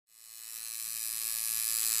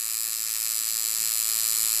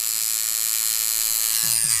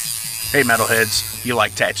Hey metalheads, you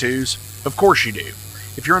like tattoos? Of course you do.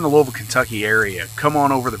 If you're in the Louisville, Kentucky area, come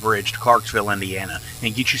on over the bridge to Clarksville, Indiana,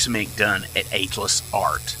 and get you some ink done at Ageless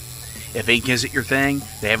Art. If ink isn't your thing,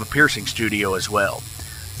 they have a piercing studio as well.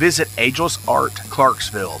 Visit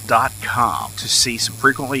agelessartclarksville.com to see some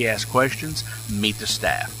frequently asked questions, meet the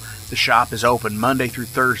staff. The shop is open Monday through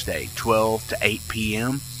Thursday, 12 to 8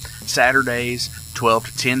 p.m., Saturdays, 12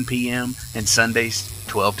 to 10 p.m., and Sundays,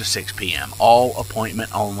 12 to 6 p.m., all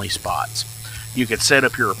appointment-only spots. You can set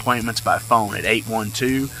up your appointments by phone at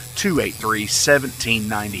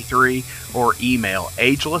 812-283-1793 or email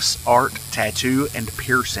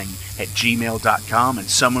agelessarttattooandpiercing@gmail.com and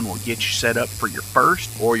someone will get you set up for your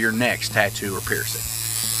first or your next tattoo or piercing.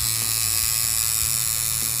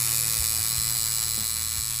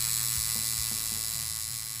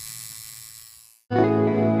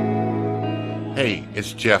 Hey,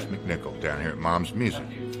 it's Jeff McNichol down here at Mom's Music,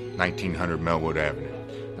 1900 Melwood Avenue.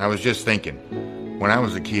 I was just thinking, when I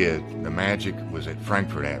was a kid, the magic was at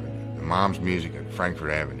Frankfort Avenue, the Mom's Music at Frankfort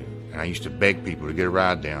Avenue, and I used to beg people to get a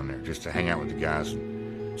ride down there just to hang out with the guys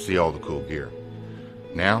and see all the cool gear.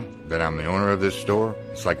 Now that I'm the owner of this store,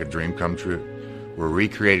 it's like a dream come true. We're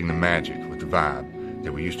recreating the magic with the vibe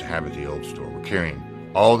that we used to have at the old store. We're carrying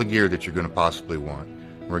all the gear that you're going to possibly want.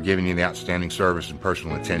 We're giving you the outstanding service and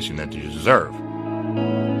personal attention that you deserve.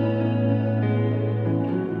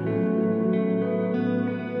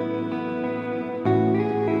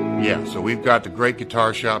 Yeah, so we've got the great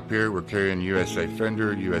guitar shop here. We're carrying USA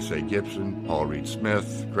Fender, USA Gibson, Paul Reed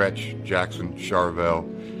Smith, Gretsch, Jackson, Charvel.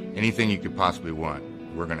 Anything you could possibly want,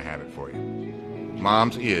 we're going to have it for you.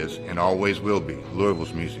 Mom's is and always will be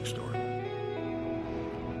Louisville's music store.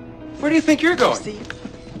 Where do you think you're going?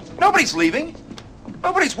 Nobody's leaving.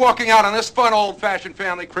 Nobody's walking out on this fun old-fashioned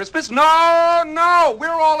family Christmas. No, we're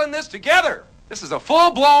all in this together. This is a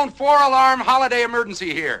full-blown four-alarm holiday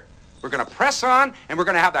emergency here. We're going to press on, and we're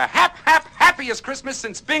going to have the happiest Christmas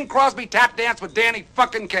since Bing Crosby tap danced with Danny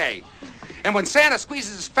fucking Kaye. And when Santa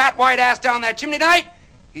squeezes his fat white ass down that chimney tonight,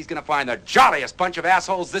 he's going to find the jolliest bunch of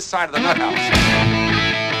assholes this side of the nut house.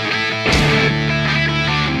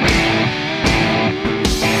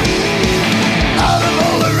 Out of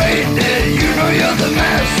all the reindeer, you know you're the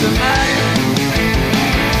mastermind.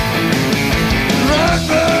 Run,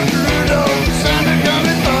 run, Rudolph, Santa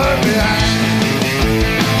coming far behind.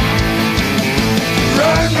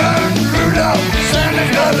 Run, run, Rudolph, Santa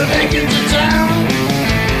gotta make it to town.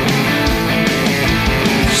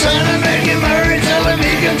 Santa, make him hurry, tell him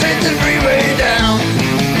he can take the freeway down.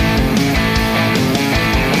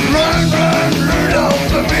 Run, run, Rudolph,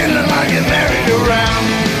 I'm feeling like a merry-go-round.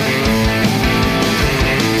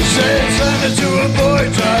 Said Santa to a boy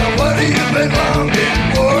child, what have you been longing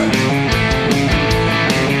for?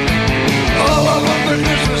 All I want for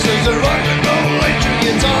Christmas is a rock and roll electric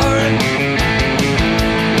guitar.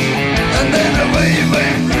 And then away you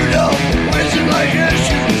went, Rudolph, whizzing like a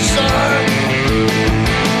shooting star.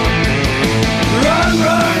 Run,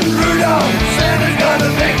 run, Rudolph, Santa's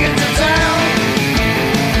gotta make it to town.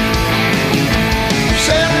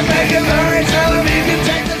 Santa, make him hurry, tell him he can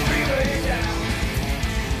take the freeway down.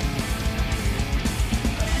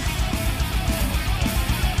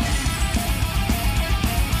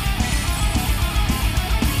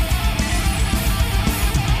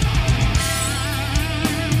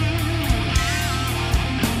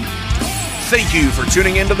 Thank you for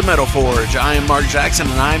tuning into the Metal Forge. I am Mark Jackson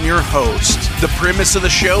and I'm your host. The premise of the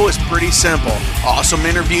show is pretty simple. Awesome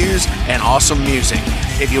interviews and awesome music.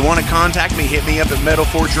 If you want to contact me, hit me up at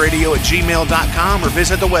metalforgeradio@gmail.com or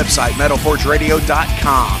visit the website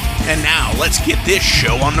metalforgeradio.com. And now let's get this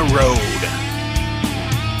show on the road.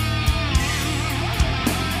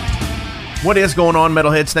 What is going on,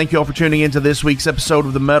 Metalheads? Thank you all for tuning into this week's episode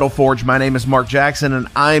of the Metal Forge. My name is Mark Jackson and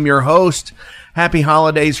I am your host. Happy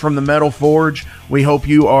holidays from the Metal Forge. We hope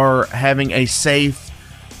you are having a safe,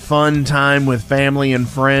 fun time with family and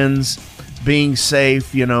friends, being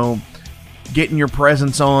safe, getting your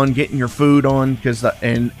presents on, getting your food on,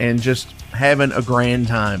 and just having a grand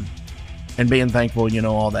time and being thankful,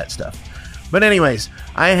 all that stuff. But anyways,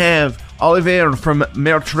 I have Olivier from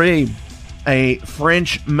Meurtrieres, a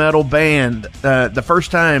French metal band. The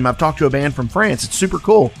first time I've talked to a band from France. It's super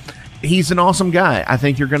cool. He's an awesome guy. I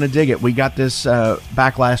think you're going to dig it. We got this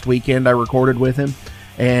back last weekend. I recorded with him,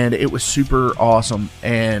 and it was super awesome.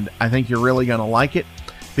 And I think you're really going to like it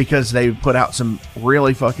because they put out some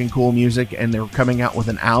really fucking cool music, and they're coming out with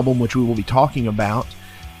an album, which we will be talking about,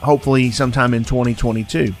 hopefully sometime in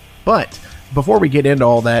 2022. But before we get into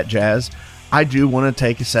all that jazz, I do want to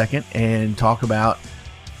take a second and talk about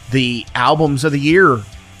the albums of the year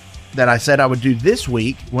that I said I would do this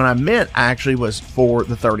week when I meant actually was for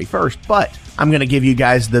the 31st. But I'm going to give you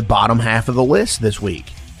guys the bottom half of the list this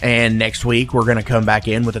week. And next week, we're going to come back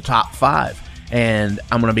in with the top 5. And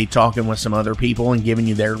I'm going to be talking with some other people and giving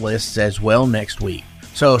you their lists as well next week.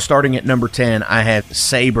 So starting at number 10, I have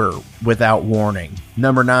Saber, Without Warning.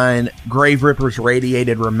 Number 9, Grave Ripper's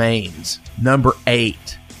Radiated Remains. Number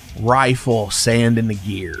 8, Rifle, Sand in the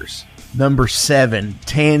Gears. Number 7,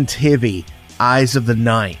 Tantivy, Eyes of the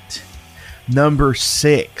Night. Number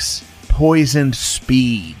 6, Poisoned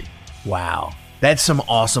Speed. Wow. That's some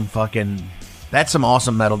awesome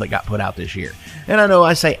metal that got put out this year. And I know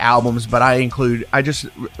I say albums, but I just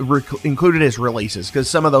included as releases because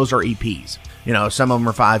some of those are EPs. You know, some of them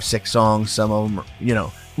are 5-6 songs, some of them are, you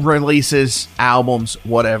know, releases, albums,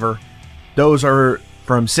 whatever. Those are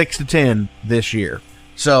from 6 to 10 this year.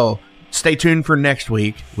 So stay tuned for next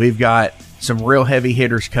week. We've got some real heavy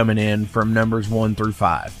hitters coming in from numbers 1 through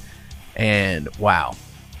 5. And wow,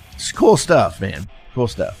 it's cool stuff, man. Cool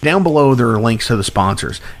stuff. Down below, there are links to the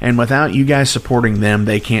sponsors. And without you guys supporting them,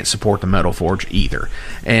 they can't support the Metal Forge either.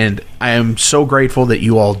 And I am so grateful that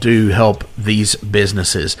you all do help these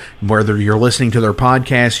businesses. Whether you're listening to their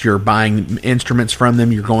podcast, you're buying instruments from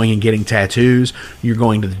them, you're going and getting tattoos, you're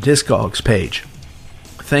going to the Discogs page.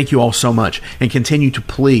 Thank you all so much, and continue to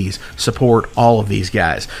please support all of these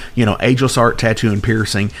guys. You know, Ageless Art Tattoo and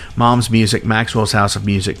Piercing, Mom's Music, Maxwell's House of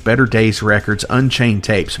Music, Better Days Records, Unchained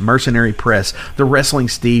Tapes, Mercenary Press, The Wrestling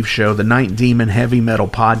Steve Show, The Night Demon Heavy Metal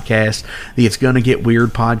Podcast, the It's Gonna Get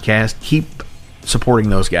Weird Podcast. Keep supporting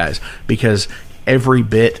those guys because every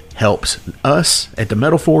bit helps us at the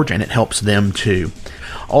Metal Forge, and it helps them too.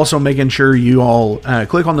 Also, making sure you all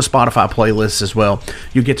click on the Spotify playlists as well.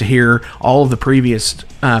 You get to hear all of the previous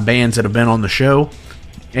bands that have been on the show,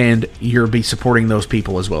 and you'll be supporting those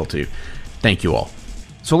people as well too. Thank you all.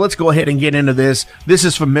 So let's go ahead and get into this. This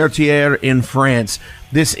is from Meurtrieres in France.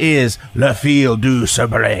 This is La Fille du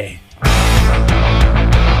Sabre.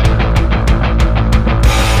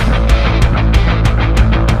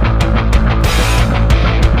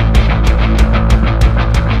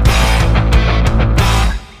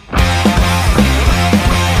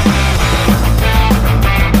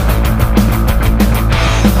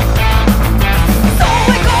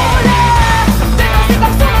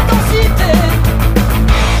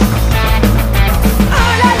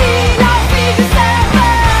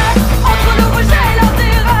 Entre le rejet et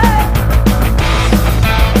l'intérêt,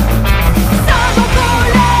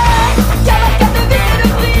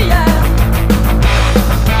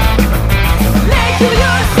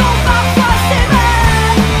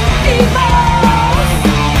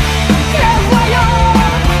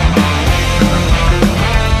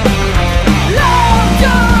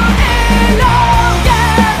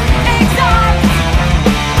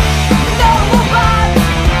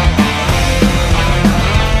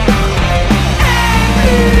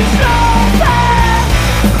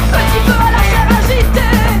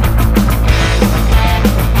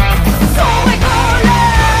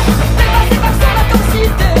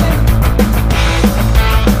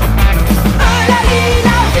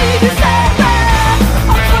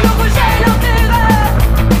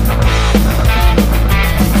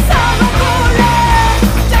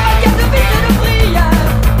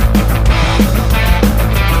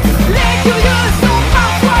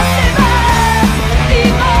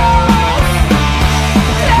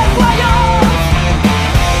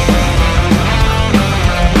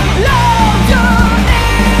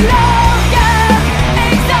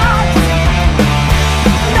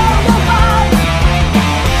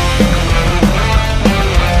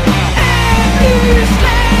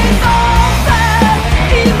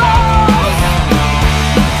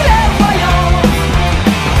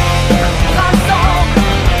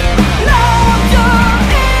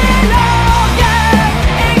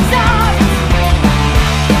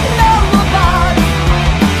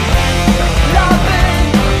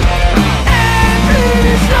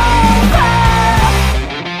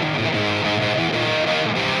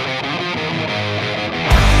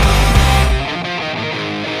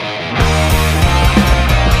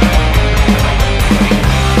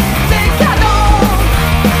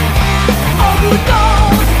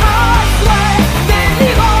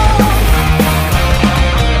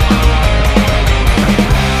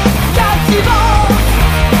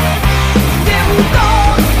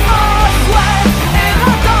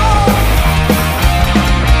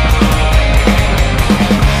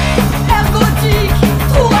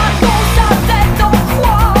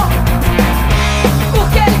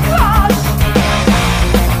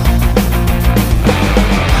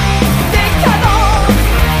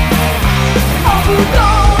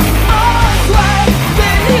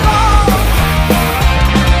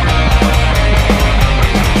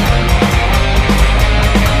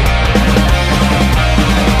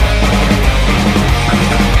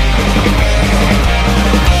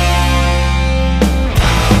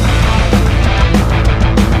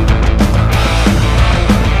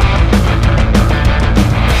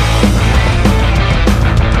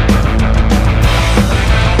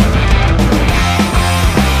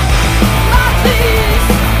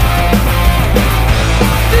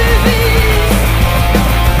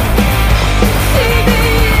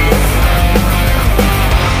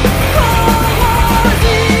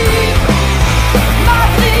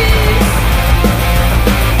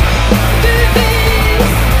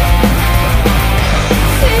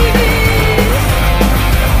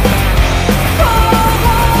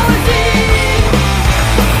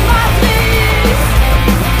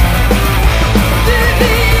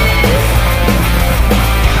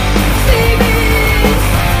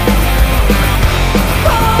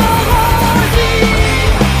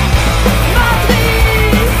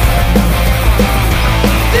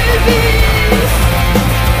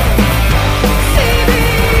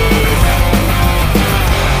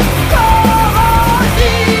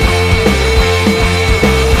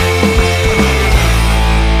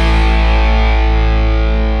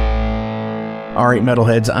 right,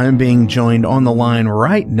 metalheads, I'm being joined on the line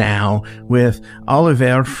right now with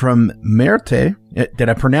Olivier from Meurtrieres. Did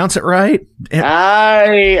I pronounce it right?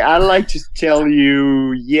 I like to tell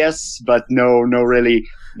you yes, but no, really.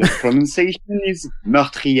 The pronunciation is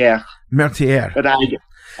Meurtrieres. Meurtrieres. But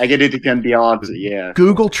I get it can be hard, yeah.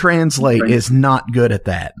 Google Translate is not good at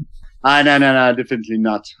that. No, definitely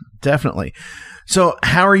not. Definitely. So,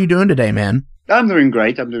 how are you doing today, man? I'm doing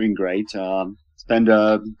great. Spent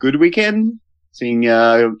a good weekend seeing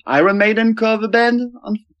Iron Maiden cover band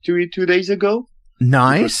on 2 days ago.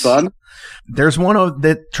 Nice. It was fun. There's one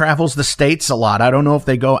that travels the states a lot. I don't know if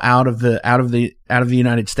they go out of the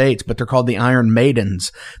United States, but they're called the Iron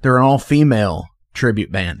Maidens. They're an all-female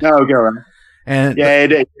tribute band. Oh, go on. And yeah,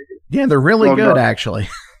 they're really good, actually.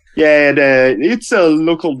 Yeah, it's a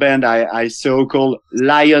local band I saw called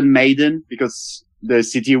Lion Maiden because the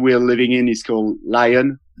city we're living in is called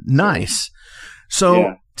Lion. Nice.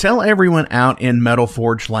 So tell everyone out in Metal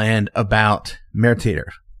Forge land about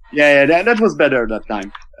Meurtrieres. Yeah, that was better that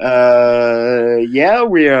time.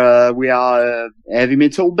 We are a heavy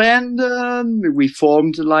metal band. We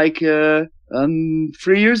formed like 3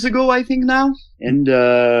 years ago, I think now, and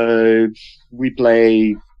we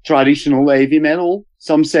play traditional heavy metal.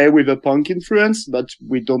 Some say with a punk influence, but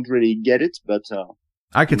we don't really get it. But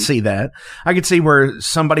I could see that. I could see where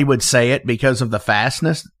somebody would say it because of the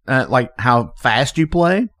fastness, like how fast you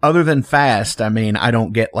play. Other than fast, I mean, I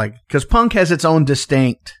don't get because punk has its own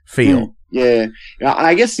distinct feel. Yeah.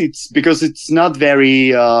 I guess it's because it's not very,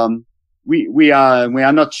 we are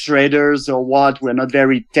not shredders or what. We're not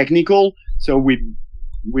very technical. So we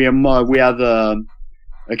have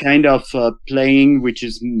a kind of playing which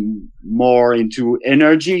is more into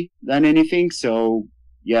energy than anything. So,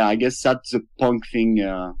 yeah, I guess that's the punk thing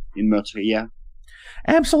in Meurtrieres. Yeah,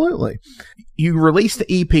 absolutely. You released the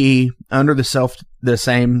EP under the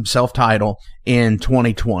same self-title in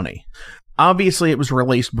 2020. Obviously, it was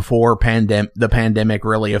released before the pandemic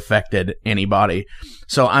really affected anybody.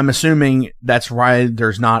 So I'm assuming that's why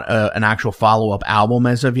there's not an actual follow-up album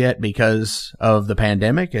as of yet because of the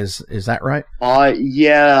pandemic. Is that right?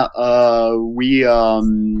 The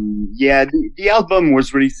album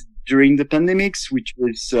was released during the pandemics, which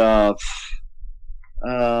was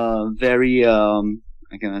very how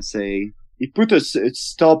can I say? It put a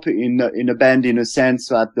stop in a band in a sense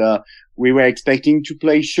that we were expecting to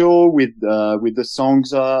play show with the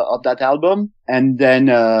songs of that album, and then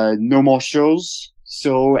no more shows.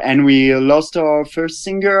 So, and we lost our first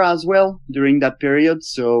singer as well during that period.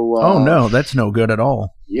 So, oh no, that's no good at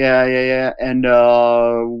all. Yeah. And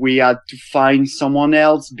we had to find someone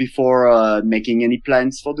else before making any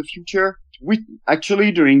plans for the future. We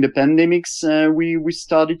actually, during the pandemics, we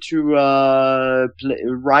started to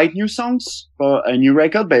write new songs for a new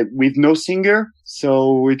record, but with no singer.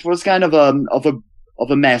 So it was kind of a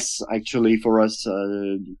mess actually for us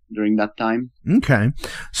during that time. Okay,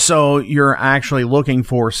 so you're actually looking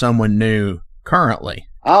for someone new currently.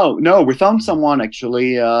 Oh no, we found someone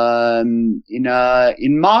actually. In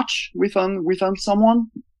March, we found someone.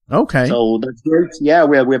 Okay, so that's great. Yeah,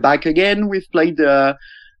 we're back again. We've played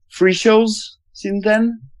 3 shows since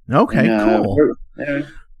then. Okay, cool.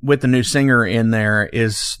 With the new singer in there,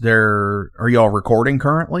 are y'all recording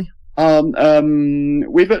currently?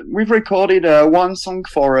 We've recorded one song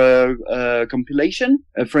for a compilation,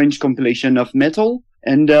 a French compilation of metal,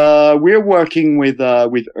 and we're working with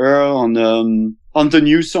her on the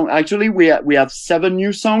new song. Actually, we have 7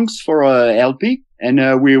 new songs for a LP, and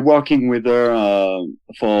we're working with her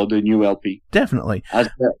for the new LP. Definitely,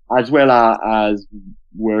 as well as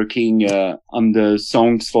working on the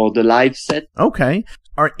songs for the live set. Okay.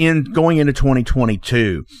 Going into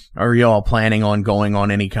 2022, are y'all planning on going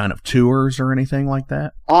on any kind of tours or anything like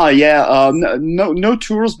that? No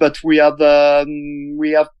tours, but we have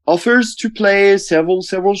offers to play several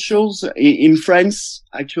shows in France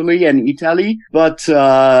actually and Italy. But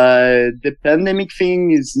the pandemic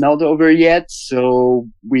thing is not over yet, so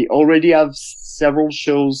we already have several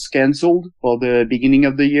shows canceled for the beginning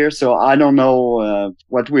of the year. So I don't know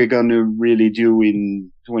what we're gonna really do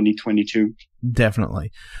in 2022.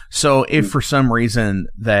 Definitely. So if for some reason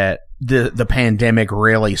that the pandemic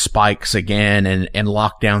really spikes again and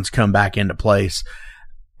lockdowns come back into place,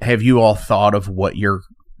 have you all thought of what you're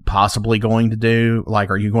possibly going to do?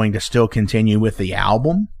 Like, are you going to still continue with the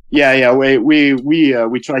album? Yeah.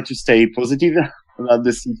 We try to stay positive about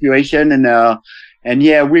the situation, and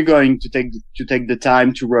yeah, we're going to take the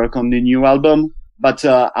time to work on the new album. But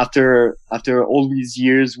after all these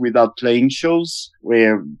years without playing shows, we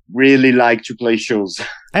really like to play shows.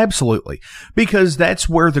 Absolutely. Because that's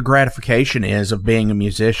where the gratification is of being a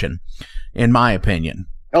musician, in my opinion.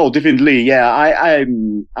 Oh, definitely. Yeah,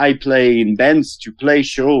 I play in bands to play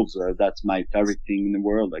shows. That's my favorite thing in the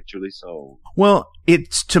world, actually. So, well,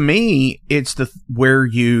 to me, it's where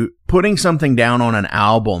you putting something down on an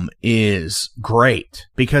album is great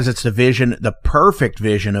because it's the perfect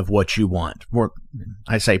vision of what you want. Or,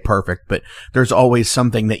 I say perfect, but there's always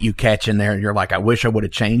something that you catch in there and you're like, I wish I would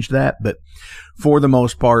have changed that. But for the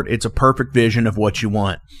most part, it's a perfect vision of what you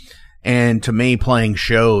want. And to me, playing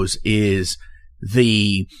shows is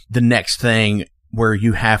the next thing where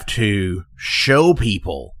you have to show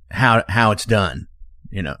people how it's done,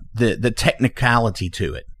 the technicality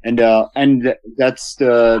to it. And that's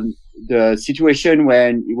the situation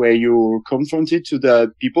where you're confronted to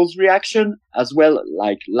the people's reaction as well.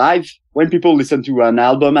 Like live, when people listen to an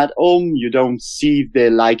album at home, you don't see if they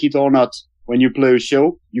like it or not. When you play a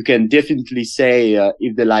show, you can definitely say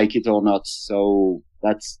if they like it or not. So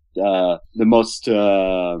that's the most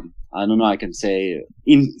I don't know, I can say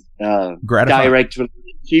direct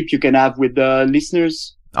relationship you can have with the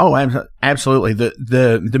listeners. Oh, absolutely.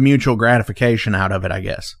 The mutual gratification out of it, I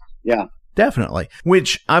guess. Yeah. Definitely.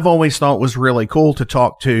 Which I've always thought was really cool to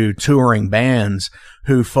talk to touring bands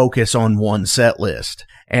who focus on one set list.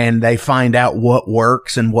 And they find out what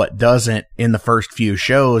works and what doesn't in the first few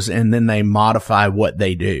shows, and then they modify what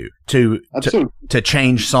they do to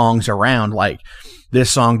change songs around. Like, this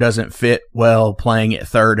song doesn't fit well playing it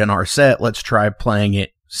third in our set. Let's try playing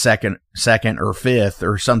it second or fifth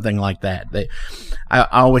or something like that. I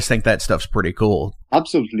always think that stuff's pretty cool.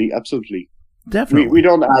 Absolutely. Definitely. We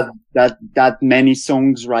don't have that many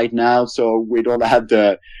songs right now, so we don't have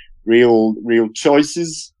the real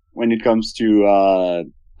choices when it comes to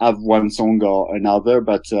have one song or another.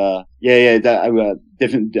 But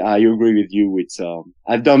definitely I agree with you. It's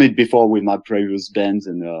I've done it before with my previous bands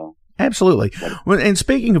and. Absolutely. Well, and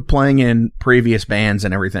speaking of playing in previous bands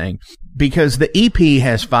and everything, because the EP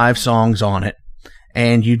has 5 songs on it,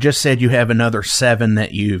 and you just said you have another 7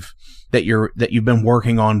 that you've been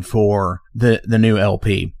working on for the new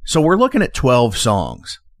LP. So we're looking at 12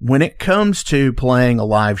 songs. When it comes to playing a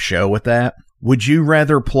live show with that, would you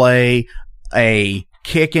rather play a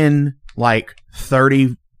kickin' like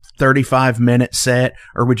 35 minute set,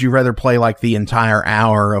 or would you rather play like the entire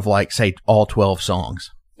hour of like, say, all 12 songs?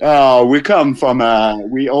 We come from,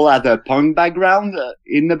 we all had a punk background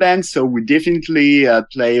in the band, so we definitely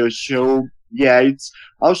play a show. Yeah,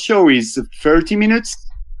 our show is 30 minutes,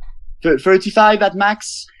 35 at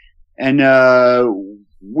max. And,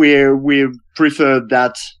 we prefer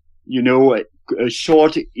that, a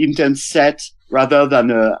short, intense set rather than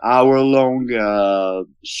an hour-long,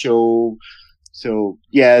 show. So,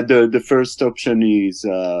 yeah, the first option is,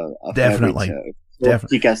 definitely.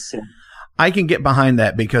 I can get behind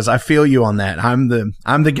that because I feel you on that. I'm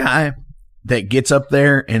the guy that gets up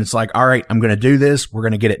there and it's like, all right, I'm going to do this. We're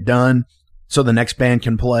going to get it done so the next band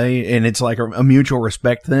can play. And it's like a mutual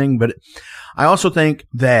respect thing. But I also think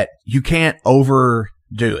that you can't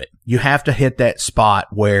overdo it. You have to hit that spot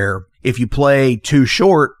where if you play too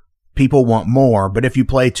short, people want more. But if you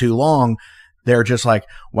play too long, they're just like,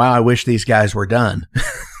 wow, I wish these guys were done.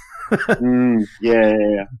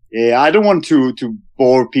 Yeah. I don't want to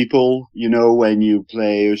bore people, when you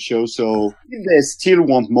play a show. So if they still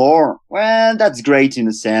want more, well, that's great in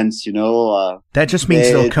a sense, that just means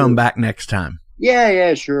they'll come back next time.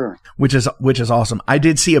 Yeah, sure. Which is awesome. I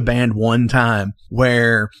did see a band one time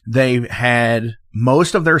where they had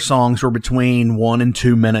most of their songs were between 1 and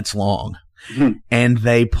 2 minutes long, and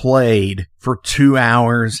they played for 2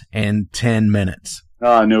 hours and 10 minutes.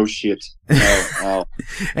 Oh, no shit. No.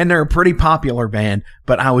 And they're a pretty popular band,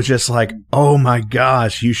 but I was just like, oh my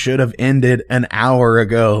gosh, you should have ended an hour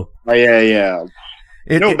ago. Oh, yeah.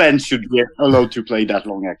 No band should be allowed to play that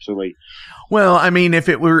long, actually. Well, I mean, if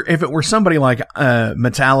it were somebody like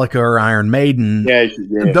Metallica or Iron Maiden,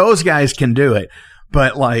 those guys can do it.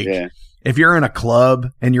 But if you're in a club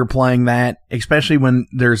and you're playing that, especially when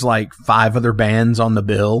there's like 5 other bands on the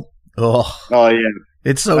bill, oh yeah.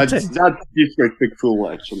 It's so that's disrespectful,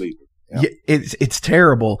 actually. Yeah. It's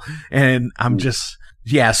terrible, and I'm just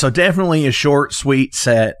so definitely a short, sweet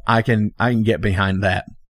set. I can get behind that.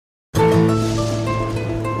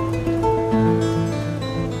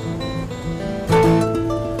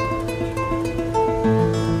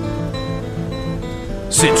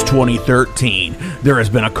 Since 2013, there has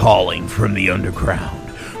been a calling from the underground,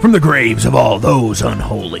 from the graves of all those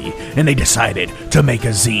unholy, and they decided to make a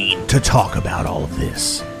zine to talk about all of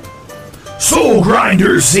this. Soul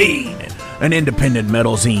Grinder Zine, an independent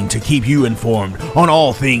metal zine to keep you informed on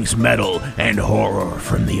all things metal and horror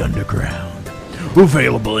from the underground.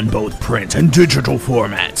 available in both print and digital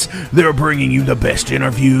formats. They're bringing you the best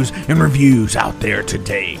interviews and reviews out there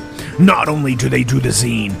today. Not only do they do the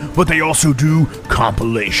zine, but they also do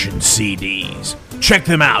compilation CDs. Check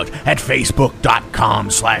them out at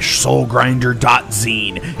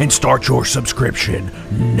facebook.com/soulgrinder.zine and start your subscription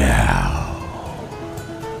now.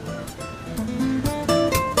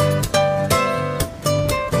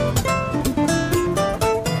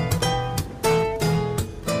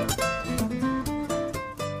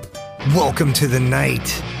 Welcome to the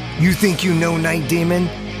night. You think you know Night Demon?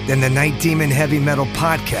 Then the Night Demon Heavy Metal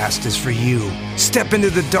Podcast is for you. Step into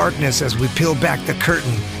the darkness as we peel back the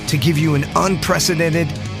curtain to give you an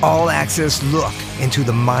unprecedented, all-access look into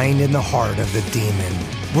the mind and the heart of the demon.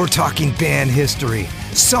 We're talking band history,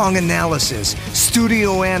 song analysis,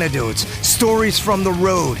 studio anecdotes, stories from the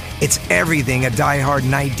road. It's everything a diehard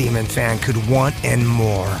Night Demon fan could want and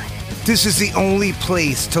more. This is the only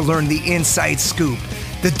place to learn the inside scoop,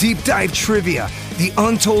 the deep dive trivia, the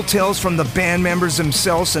untold tales from the band members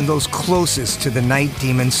themselves and those closest to the Night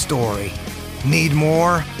Demon story. Need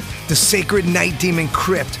more? The sacred Night Demon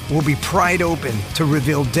Crypt will be pried open to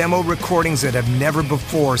reveal demo recordings that have never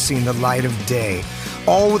before seen the light of day,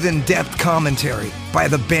 all with in-depth commentary by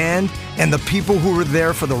the band and the people who were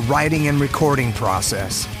there for the writing and recording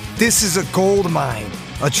process. This is a gold mine,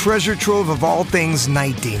 a treasure trove of all things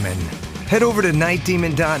Night Demon. Head over to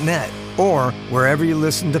nightdemon.net or wherever you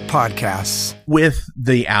listen to podcasts. With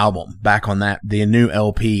the album, back on that, the new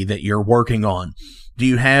LP that you're working on, do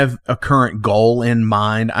you have a current goal in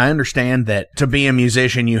mind? I understand that to be a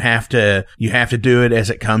musician, you have to do it as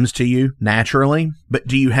it comes to you naturally, but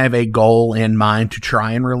do you have a goal in mind to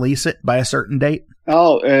try and release it by a certain date?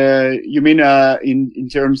 Oh, you mean in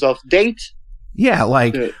terms of date? Yeah,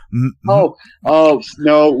 like no,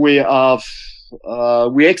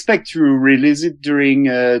 we expect to release it during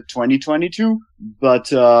 2022, but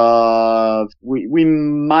we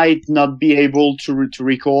might not be able to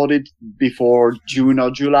record it before June or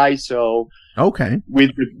July. So okay,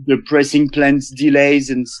 with the pressing plans delays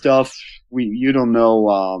and stuff, you don't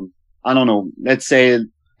know. I don't know. Let's say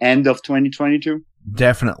end of 2022.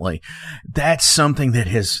 Definitely, that's something that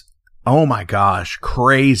has. Oh my gosh,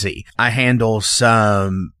 crazy. I handle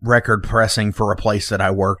some record pressing for a place that I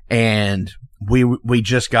work, and we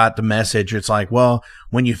just got the message. It's like, well,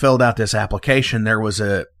 when you filled out this application, there was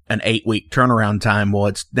an 8-week turnaround time. Well,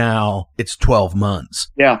 it's 12 months.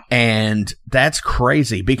 Yeah. And that's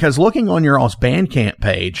crazy because looking on your all's Bandcamp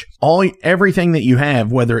page, everything that you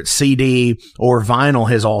have, whether it's CD or vinyl,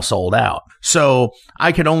 has all sold out. So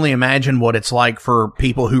I could only imagine what it's like for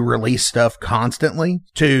people who release stuff constantly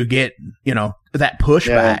to get, that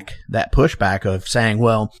pushback of saying,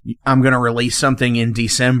 well, I'm going to release something in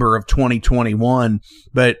December of 2021,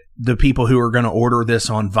 but the people who are going to order this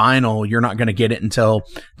on vinyl, you're not going to get it until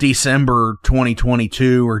December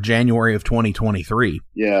 2022 or January of 2023.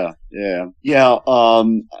 Yeah.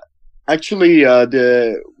 Actually, our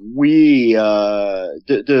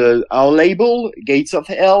label, Gates of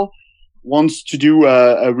Hell, wants to do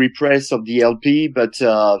a repress of the LP, but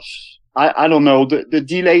I don't know. The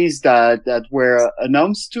delays that were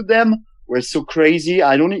announced to them were so crazy.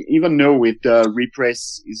 I don't even know if the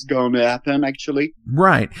repress is going to happen, actually.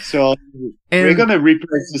 Right. So we're going to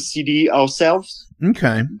repress the CD ourselves.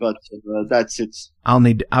 Okay. But that's it.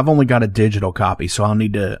 I've only got a digital copy, so I'll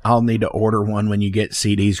need to order one when you get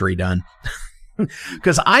CDs redone.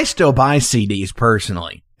 Because I still buy CDs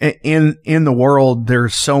personally. In the world,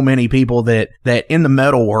 there's so many people that in the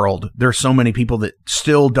metal world, there's so many people that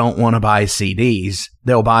still don't want to buy CDs.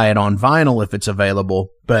 They'll buy it on vinyl if it's available,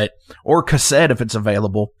 or cassette if it's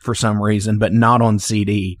available for some reason, but not on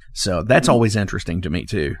CD. So that's always interesting to me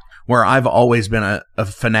too, where I've always been a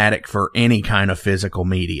fanatic for any kind of physical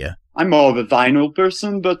media. I'm more of a vinyl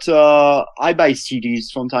person, but I buy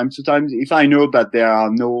CDs from time to time. If I know that there are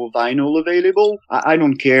no vinyl available, I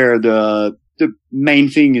don't care. The main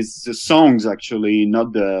thing is the songs, actually,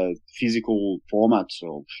 not the physical format.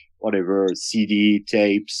 So whatever, CD,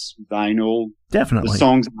 tapes, vinyl. Definitely. The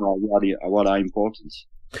songs are what are important.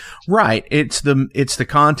 Right. It's the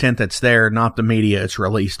content that's there, not the media it's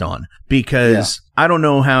released on. Because I don't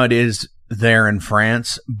know how it is there in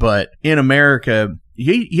France, but in America,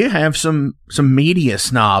 you have some media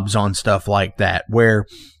snobs on stuff like that, where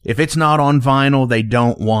if it's not on vinyl, they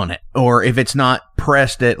don't want it. Or if it's not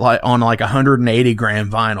pressed on 180 gram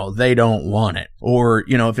vinyl, they don't want it. Or,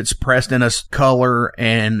 if it's pressed in a color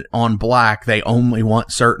and on black, they only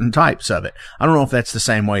want certain types of it. I don't know if that's the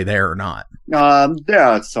same way there or not. There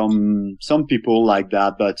are some people like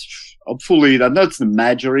that, but hopefully that's the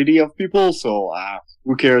majority of people. So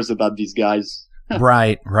who cares about these guys?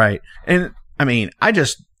 Right. And I mean, I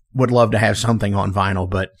just would love to have something on vinyl,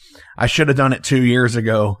 but I should have done it 2 years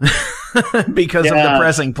ago because of the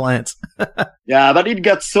pressing plants. Yeah, but it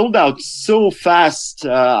got sold out so fast.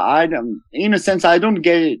 In a sense, I don't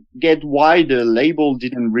get why the label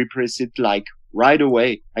didn't repress it like right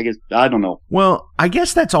away. I guess, I don't know. Well, I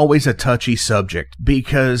guess that's always a touchy subject,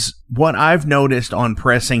 because what I've noticed on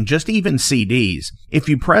pressing, just even CDs, if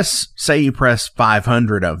you press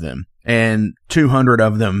 500 of them and 200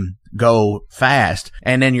 of them go fast,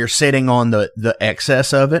 and then you're sitting on the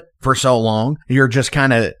excess of it for so long, you're just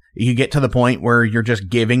you get to the point where you're just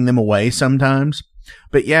giving them away sometimes.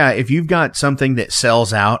 But yeah, if you've got something that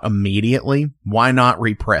sells out immediately, why not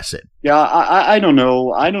repress it? Yeah, I don't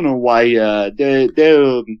know. I don't know why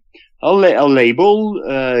our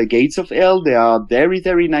label, Gates of Hell, they are very,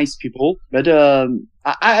 very nice people. But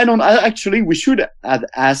actually, we should have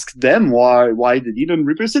asked them why they didn't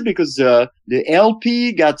repress it, because the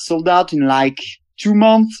LP got sold out in like 2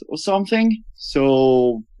 months or something.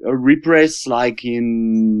 So a repress like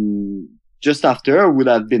in just after would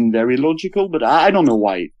have been very logical, but I don't know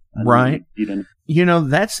why. Right. Didn't. You know,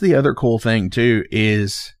 that's the other cool thing too,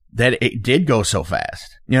 is that it did go so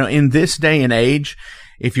fast. You know, in this day and age,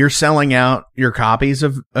 if you're selling out your copies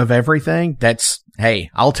of everything, hey,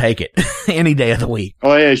 I'll take it any day of the week.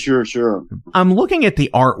 Oh yeah, sure. I'm looking at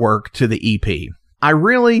the artwork to the EP. I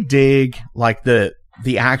really dig like the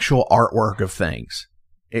actual artwork of things.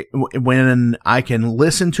 When I can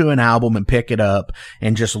listen to an album and pick it up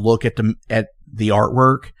and just look at the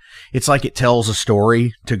artwork, it's like it tells a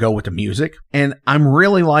story to go with the music. And I'm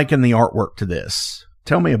really liking the artwork to this.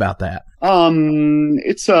 Tell me about that.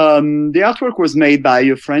 It's the artwork was made by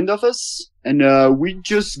a friend of us, and we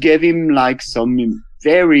just gave him like some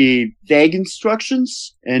very vague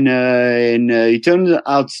instructions, and it turned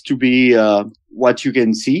out to be what you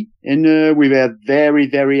can see, and we were very,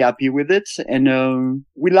 very happy with it. And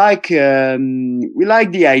we like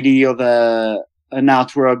the idea of an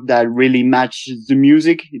artwork that really matches the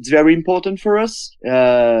music. It's very important for us,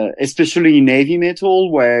 especially in heavy metal,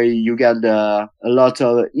 where you get a lot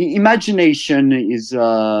of imagination is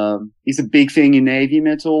a big thing in heavy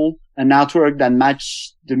metal. An artwork that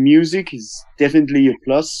matches the music is definitely a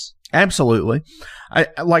plus. Absolutely.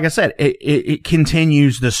 Like I said, it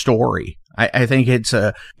continues the story. I think it's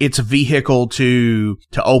a vehicle to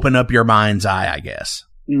open up your mind's eye, I guess.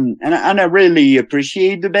 And I really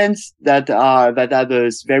appreciate the bands that have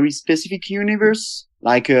a very specific universe,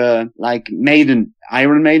 like Maiden.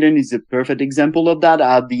 Iron Maiden is a perfect example of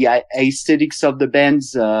that. The aesthetics of the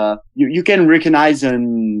bands, you can recognize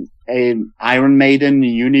an Iron Maiden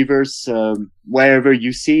universe wherever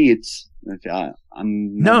you see it.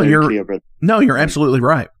 You're absolutely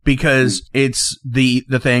right, because it's the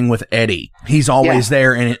thing with Eddie. He's always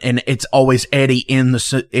there, and it's always Eddie in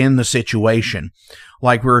the situation.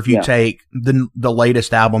 Like where if you take the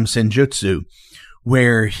latest album, Senjutsu,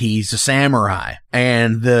 where he's a samurai,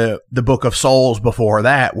 and the Book of Souls before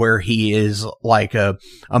that, where he is like a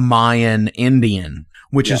Mayan Indian,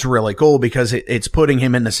 which is really cool because it's putting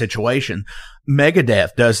him in the situation.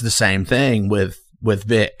 Megadeth does the same thing with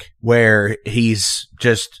Vic, where he's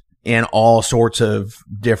just in all sorts of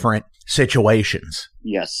different situations.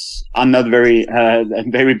 Yes. I'm not very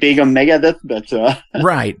big on Megadeth, but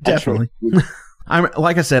right, definitely.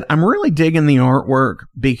 Like I said, I'm really digging the artwork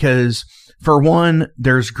because, for one,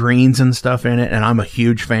 there's greens and stuff in it, and I'm a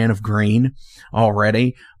huge fan of green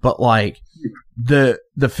already. But like the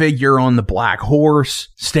figure on the black horse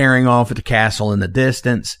staring off at the castle in the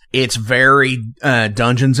distance, it's very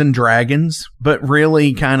Dungeons and Dragons, but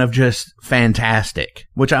really kind of just fantastic,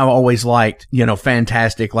 which I've always liked. You know,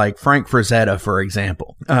 fantastic, like Frank Frazetta, for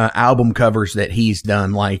example, album covers that he's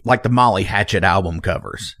done, like the Molly Hatchet album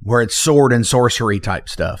covers, where it's sword and sorcery type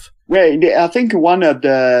stuff. Well, I think one of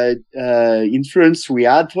the influence we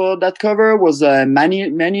had for that cover was Many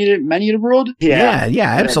Road. Yeah,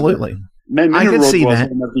 absolutely. I could see that.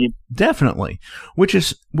 Definitely. Which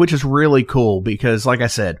is really cool because, like I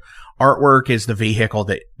said, artwork is the vehicle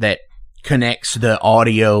that connects the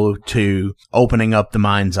audio to opening up the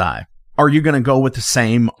mind's eye. Are you going to go with the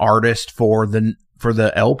same artist for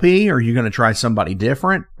the LP, or are you going to try somebody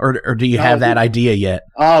different, or do you have that idea yet?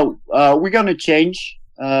 We're going to change.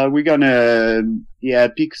 We're going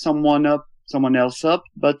to pick someone else up,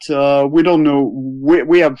 but we don't know.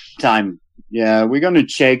 We have time. Yeah, we're gonna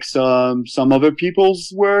check some other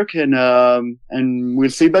people's work and we'll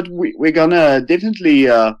see. But we're gonna definitely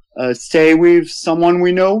stay with someone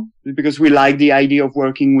we know, because we like the idea of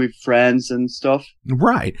working with friends and stuff.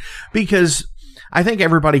 Right, because I think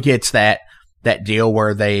everybody gets that that deal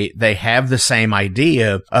where they have the same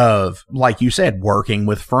idea of, like you said, working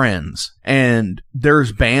with friends. And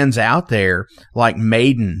there's bands out there like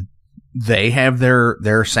Maiden. They have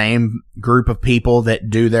their same group of people that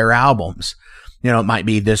do their albums. You know, it might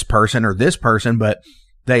be this person or this person, but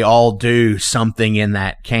they all do something in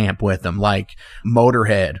that camp with them, like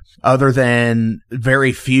Motorhead. Other than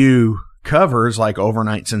very few covers like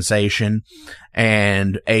Overnight Sensation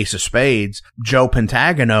and Ace of Spades, Joe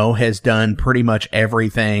Pantagano has done pretty much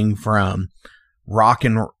everything from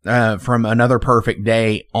from Another Perfect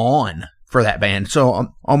Day on for that band.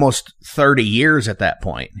 So almost 30 years at that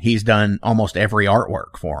point, he's done almost every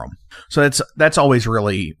artwork for them. So that's always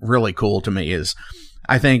really, really cool to me. Is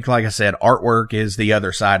I think, like I said, artwork is the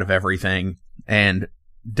other side of everything, and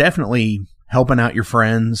definitely helping out your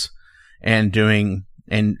friends and doing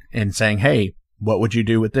and saying, hey, what would you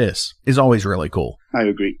do with this, is always really cool. I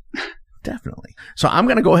agree. Definitely. So I'm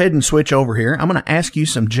going to go ahead and switch over here. I'm going to ask you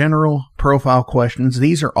some general profile questions.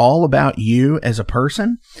 These are all about you as a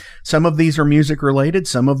person. Some of these are music related.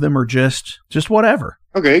 Some of them are just whatever.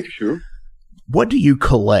 Okay, sure. What do you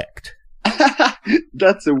collect?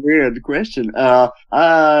 That's a weird question.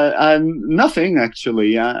 Nothing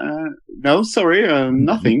actually. No, sorry,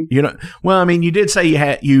 nothing. You know, well, I mean, you did say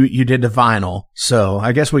you did the vinyl, so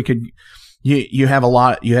I guess we could. You have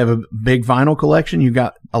a big vinyl collection. You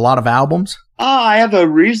got a lot of albums. I have a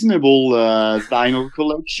reasonable vinyl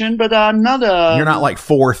collection, but I'm not a. You're not like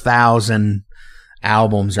 4,000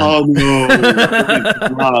 albums. Oh no,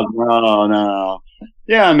 no.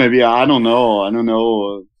 Yeah, maybe I don't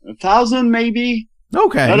know. 1,000 maybe.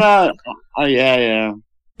 Okay. But yeah.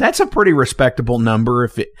 That's a pretty respectable number.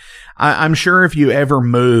 I'm sure if you ever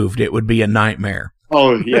moved, it would be a nightmare.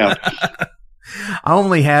 Oh yeah. I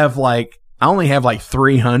only have like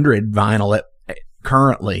 300 vinyl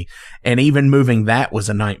currently, and even moving that was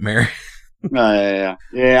a nightmare. Yeah.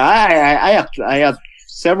 I have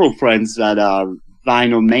several friends that are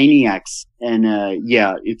vinyl maniacs, and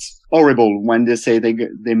yeah, it's horrible when they say they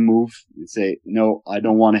move. They say, "No, I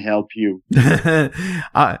don't want to help you."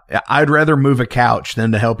 I'd rather move a couch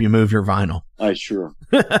than to help you move your vinyl. Sure.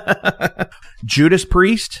 Judas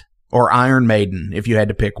Priest or Iron Maiden, if you had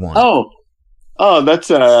to pick one. Oh,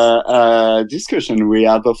 that's a discussion we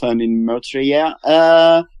have often in Meurtrieres.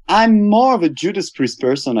 I'm more of a Judas Priest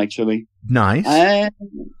person, actually. Nice. I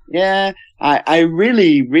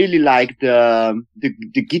really, really like the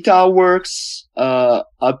guitar works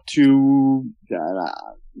up to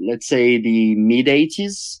let's say the mid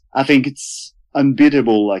 '80s. I think it's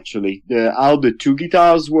unbeatable, actually. How the two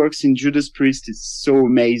guitars works in Judas Priest is so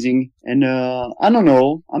amazing. And I don't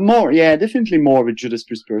know. I'm definitely more of a Judas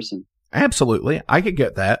Priest person. Absolutely. I could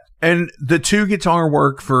get that. And the two guitar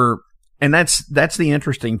work and that's the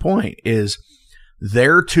interesting point, is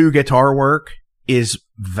their two guitar work is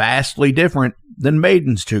vastly different than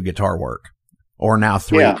Maiden's two guitar work, or now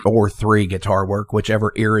three guitar work,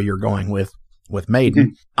 whichever era you're going with Maiden.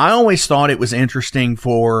 Mm-hmm. I always thought it was interesting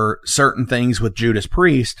for certain things with Judas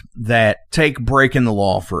Priest, that take Breaking the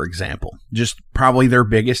Law, for example, just probably their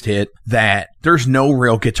biggest hit, that there's no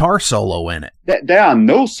real guitar solo in it. There are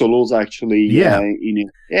no solos actually. Yeah. In it.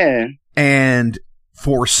 Yeah. And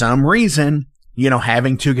for some reason,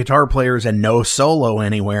 having two guitar players and no solo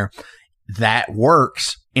anywhere, that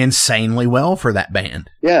works insanely well for that band.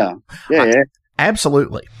 Yeah.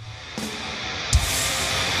 Absolutely.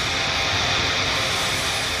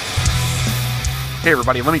 Hey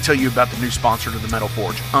everybody, let me tell you about the new sponsor to the Metal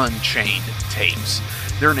Forge, Unchained Tapes.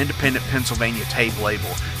 They're an independent Pennsylvania tape label.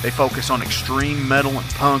 They focus on extreme metal and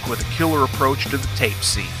punk with a killer approach to the tape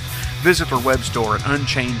scene. Visit their web store at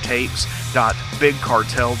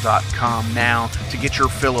unchainedtapes.bigcartel.com now to get your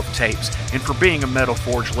fill of tapes. And for being a Metal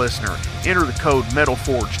Forge listener, enter the code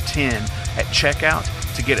METALFORGE10 at checkout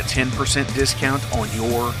to get a 10% discount on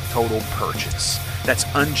your total purchase. That's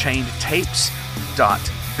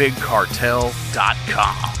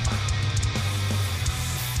unchainedtapes.bigcartel.com.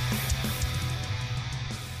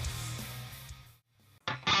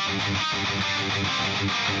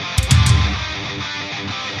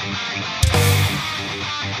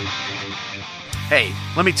 Hey,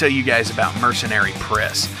 let me tell you guys about Mercenary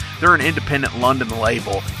Press. They're an independent London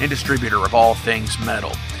label and distributor of all things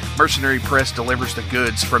metal. Mercenary Press delivers the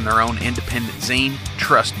goods from their own independent zine.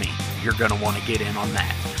 Trust me, you're going to want to get in on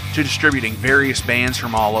that. To distributing various bands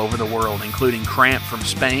from all over the world, including Cramp from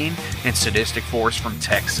Spain and Sadistic Force from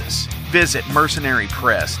Texas. Visit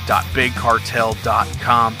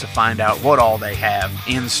mercenarypress.bigcartel.com to find out what all they have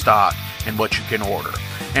in stock and what you can order.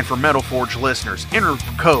 And for Metal Forge listeners, enter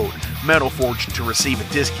code METALFORGE to receive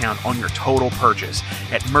a discount on your total purchase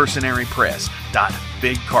at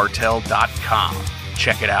mercenarypress.bigcartel.com. meurtrieres.com.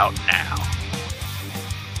 Check it out now.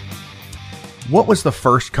 What was the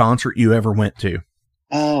first concert you ever went to?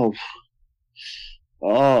 Oh,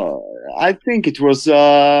 I think it was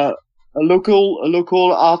a local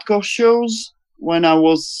hardcore shows when I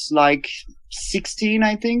was like 16,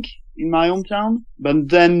 I think, in my hometown. But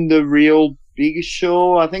then the real big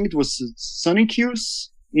show, I think it was Sonic Youth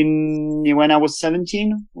when I was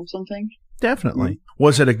 17 or something. Definitely.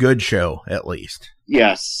 Was it a good show, at least?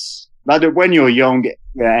 Yes. But when you're young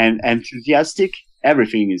and enthusiastic,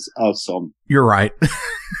 everything is awesome. You're right.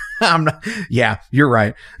 Yeah, you're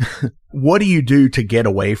right. What do you do to get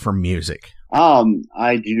away from music?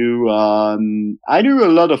 I do a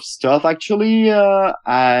lot of stuff actually.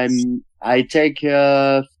 I take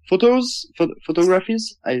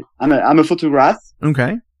photographies. I'm a photograph.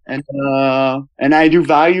 Okay. And I do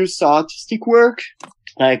various artistic work,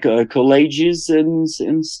 like collages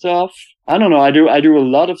and stuff. I don't know. I do a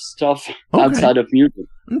lot of stuff outside of music.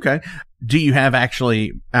 Okay. Do you have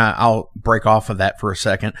actually, I'll break off of that for a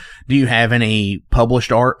second. Do you have any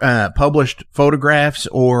published photographs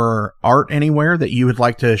or art anywhere that you would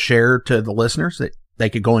like to share to the listeners that they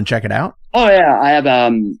could go and check it out? Oh yeah, I have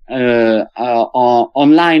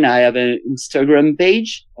online. I have an Instagram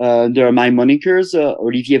page. There are my monikers,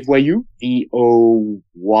 Olivier Voyou,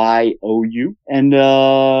 Voyou, and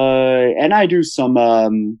I do some.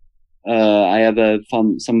 I have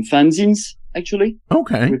some fanzines actually.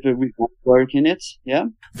 Okay, with my work in it. Yeah,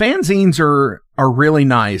 fanzines are really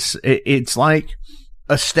nice. It's like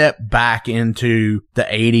a step back into the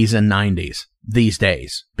 80s and 90s. These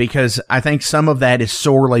days, because I think some of that is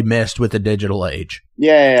sorely missed with the digital age.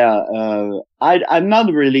 Yeah. I'm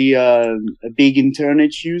not really a big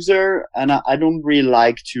internet user, and I don't really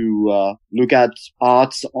like to look at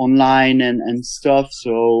art online and stuff.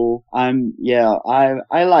 So I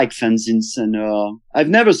like fanzines, and I've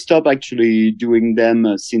never stopped actually doing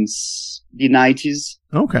them since the 90s.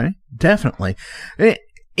 Okay, definitely.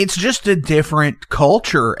 It's just a different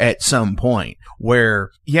culture at some point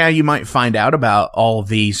where, yeah, you might find out about all of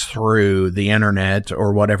these through the internet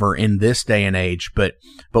or whatever in this day and age. But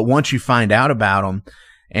once you find out about them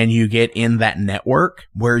and you get in that network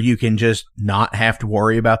where you can just not have to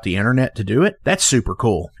worry about the internet to do it, that's super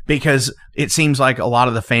cool, because it seems like a lot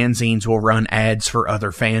of the fanzines will run ads for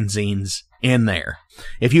other fanzines in there.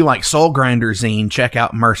 If you like Soul Grinder zine, check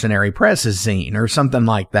out Mercenary Press's zine or something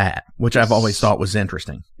like that, which I've always thought was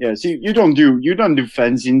interesting. Yeah, so you don't do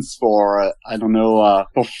fanzines for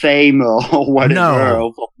for fame or whatever,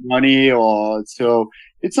 or for money, or so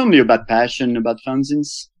it's only about passion about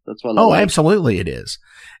fanzines. That's what I like. Absolutely it is.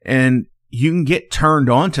 And you can get turned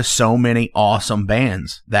on to so many awesome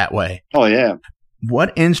bands that way. Oh yeah.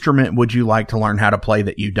 What instrument would you like to learn how to play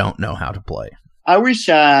that you don't know how to play? I wish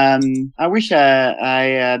I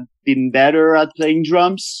had been better at playing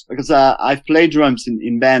drums, because I've played drums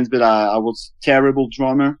in bands, but I was a terrible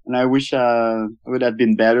drummer, and I wish I would have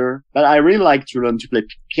been better. But I really like to learn to play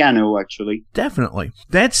piano, actually. Definitely.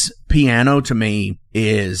 That's piano to me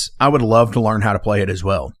I would love to learn how to play it as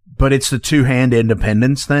well. But it's the two-hand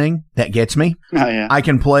independence thing that gets me. Oh, yeah. I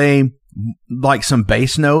can play like some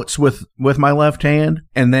bass notes with my left hand,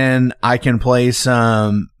 and then I can play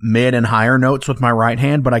some mid and higher notes with my right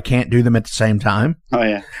hand, but I can't do them at the same time. Oh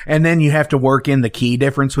yeah. And then you have to work in the key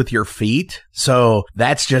difference with your feet, so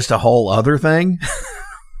that's just a whole other thing.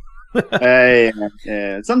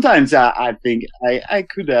 Yeah. Sometimes I think I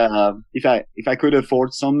could if I could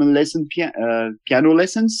afford some piano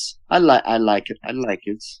lessons, I like it.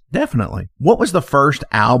 Definitely. What was the first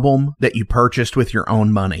album that you purchased with your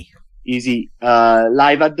own money? Easy.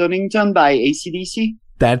 Live at Donington by AC/DC.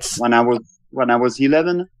 That's when I was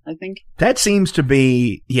 11, I think. That seems to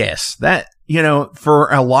be, yes, that,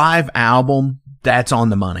 for a live album, that's on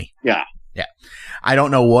the money. Yeah. Yeah. I don't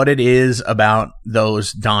know what it is about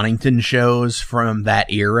those Donington shows from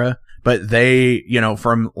that era, but they,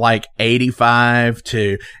 from like 85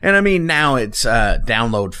 to, and I mean, now it's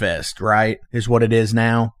Download Fest, right? Is what it is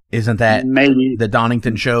now. Isn't that maybe the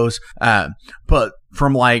Donington shows? But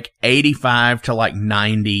from like 85 to like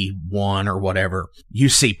 91 or whatever, you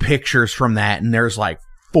see pictures from that, and there's like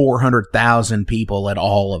 400,000 people at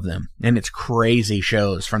all of them. And it's crazy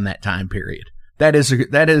shows from that time period. That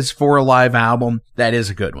is for a live album. That is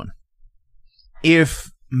a good one.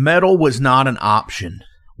 If metal was not an option,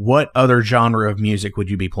 what other genre of music would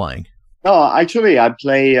you be playing? Oh, actually, I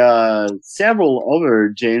play several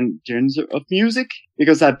other genres of music,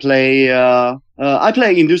 because I play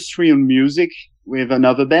industrial music with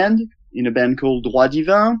another band, in a band called Droit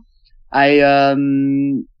Divin.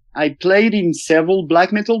 I played in several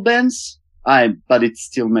black metal bands. But it's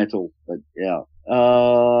still metal. But yeah,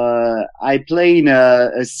 I play in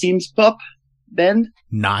a synth pop band.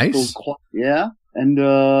 Nice. Yeah. And,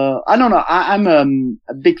 I don't know. I'm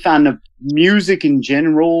a big fan of music in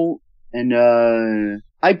general. And,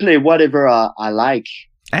 I play whatever I like.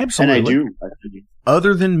 Absolutely. And I do, actually.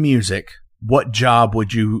 Other than music, what job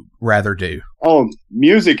would you rather do? Oh,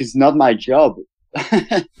 music is not my job.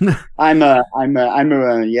 I'm a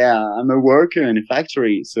worker in a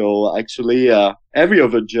factory. So actually, every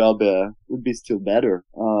other job, would be still better.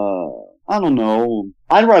 I don't know.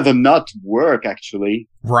 I'd rather not work, actually.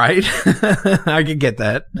 Right? I can get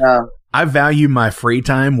that. Yeah. I value my free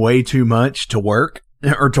time way too much to work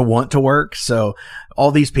or to want to work. So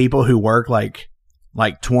all these people who work like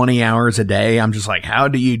 20 hours a day, I'm just like, how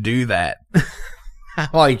do you do that?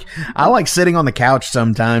 I like sitting on the couch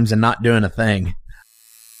sometimes and not doing a thing.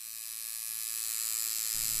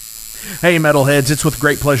 Hey, Metalheads, it's with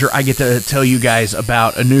great pleasure I get to tell you guys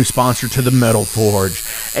about a new sponsor to the Metal Forge,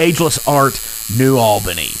 Ageless Art, New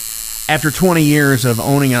Albany. After 20 years of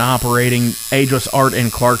owning and operating Ageless Art in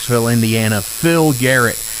Clarksville, Indiana, Phil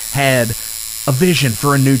Garrett had a vision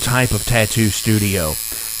for a new type of tattoo studio.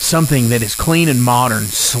 Something that is clean and modern,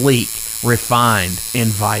 sleek, refined,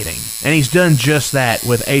 inviting. And he's done just that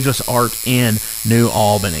with Ageless Art in New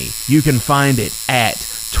Albany. You can find it at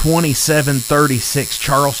 2736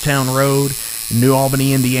 Charlestown Road, New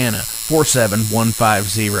Albany, Indiana,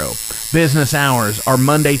 47150. Business hours are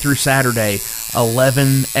Monday through Saturday,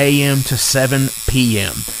 11 a.m. to 7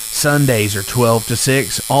 p.m. Sundays are 12 to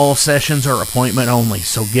 6. All sessions are appointment only,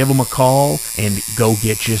 so give them a call and go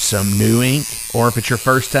get you some new ink. Or if it's your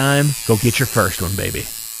first time, go get your first one, baby.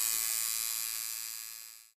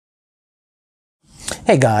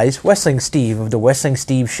 Hey guys, Wrestling Steve of the Wrestling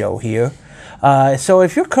Steve Show here. So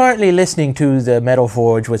if you're currently listening to the Metal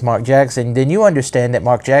Forge with Mark Jackson, then you understand that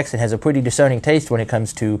Mark Jackson has a pretty discerning taste when it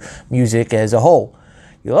comes to music as a whole.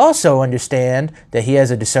 You'll also understand that he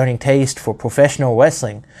has a discerning taste for professional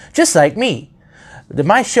wrestling, just like me.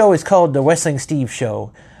 My show is called The Wrestling Steve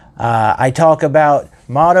Show. I talk about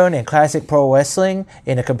modern and classic pro wrestling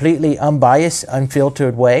in a completely unbiased,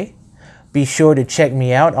 unfiltered way. Be sure to check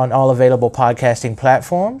me out on all available podcasting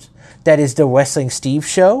platforms. That is The Wrestling Steve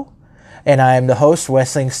Show. And I am the host,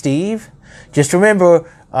 Wrestling Steve. Just remember,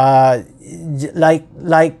 like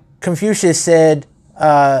Confucius said,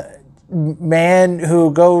 man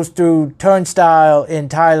who goes through turnstile in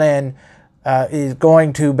Thailand is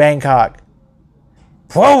going to Bangkok.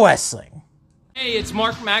 Pro wrestling. Hey, it's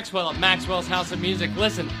Mark Maxwell at Maxwell's House of Music.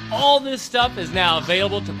 Listen, all this stuff is now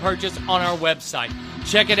available to purchase on our website.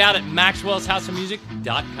 Check it out at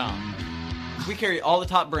maxwellshouseofmusic.com. We carry all the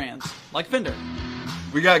top brands, like Fender.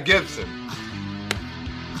 We got Gibson.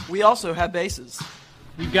 We also have basses.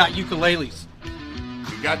 We've got ukuleles.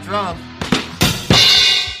 We got drums.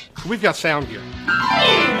 We've got sound gear.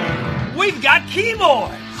 We've got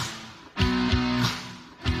keyboards.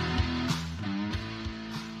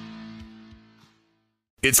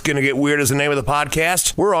 It's Gonna Get Weird is the name of the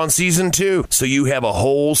podcast. We're on season 2, so you have a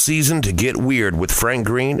whole season to get weird with Frank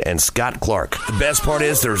Green and Scott Clark. The best part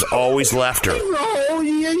is there's always laughter. Oh,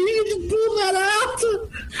 yeah, you can pull that out.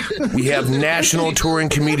 We have national touring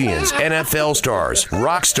comedians, NFL stars,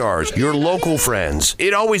 rock stars, your local friends.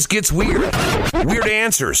 It always gets weird. Weird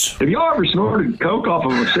answers. Have y'all ever snorted coke off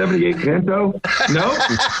of a 78 Pinto? No?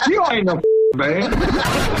 You ain't no man.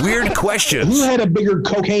 Weird questions. Who had a bigger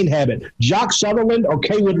cocaine habit, Jock Sutherland or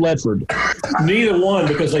Kaywood Ledford? Neither one,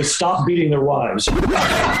 because they stopped beating their wives.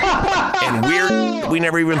 And weird we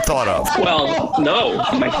never even thought of. Well, no.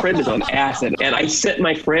 My friend is on acid, and I sent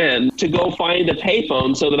my friend to go find a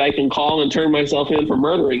payphone so that I can call and turn myself in for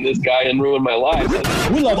murdering this guy and ruin my life.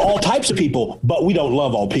 We love all types of people, but we don't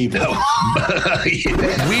love all people.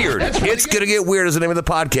 Weird. It's Gonna Get Weird is the name of the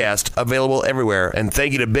podcast, available everywhere. And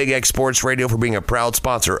thank you to Big X Sports Radio for being a proud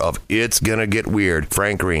sponsor of It's Gonna Get Weird.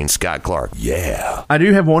 Frank Green, Scott Clark. Yeah. I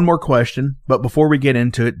do have one more question, but before we get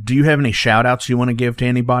into it, do you have any shout-outs you want to give to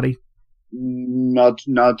anybody? Not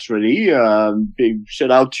really. Big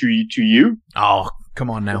shout out to you. Oh, come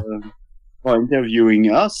on now. For interviewing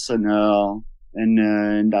us, and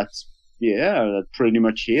that's pretty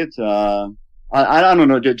much it. I don't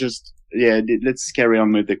know. Let's carry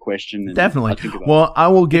on with the question. Definitely. Well, I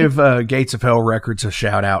will give Gates of Hell Records a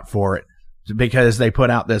shout out for it because they put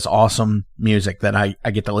out this awesome music that I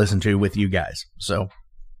get to listen to with you guys. So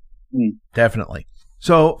definitely.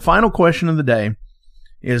 So final question of the day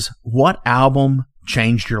is, what album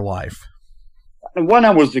changed your life? When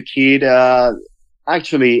I was a kid,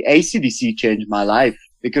 actually AC/DC changed my life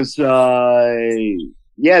because, the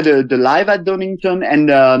live at Donington and,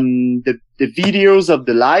 the videos of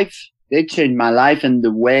the live, they changed my life and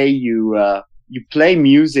the way you you play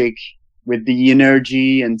music with the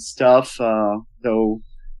energy and stuff. Though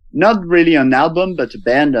not really an album, but a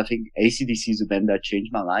band. I think AC/DC is a band that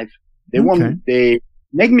changed my life. They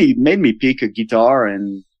made me pick a guitar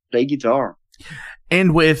and play guitar.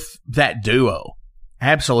 And with that duo,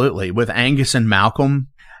 absolutely, with Angus and Malcolm.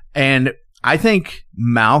 And I think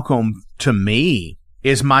Malcolm, to me,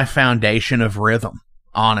 is my foundation of rhythm,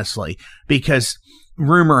 honestly, because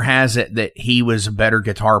rumor has it that he was a better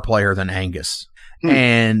guitar player than Angus.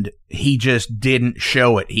 And he just didn't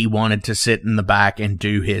show it. He wanted to sit in the back and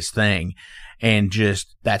do his thing. And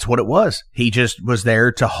just, that's what it was. He just was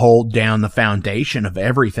there to hold down the foundation of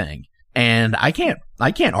everything. And I can't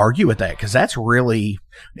argue with that, because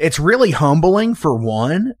it's really humbling for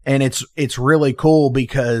one. And it's really cool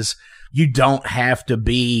because you don't have to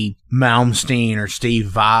be Malmsteen or Steve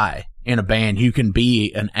Vai in a band. You can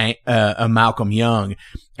be a Malcolm Young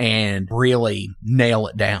and really nail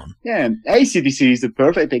it down. Yeah, AC/DC is the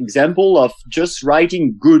perfect example of just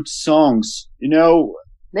writing good songs. You know,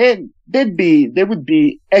 they would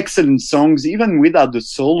be excellent songs even without the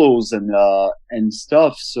solos and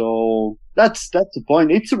stuff. So that's the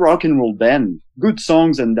point. It's a rock and roll band. Good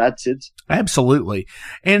songs, and that's it. Absolutely.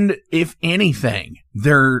 And if anything,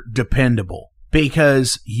 they're dependable,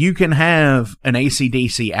 because you can have an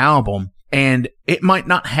AC/DC album and it might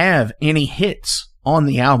not have any hits on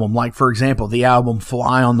the album. Like, for example, the album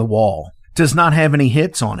Fly on the Wall does not have any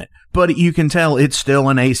hits on it, but you can tell it's still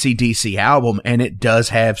an AC/DC album, and it does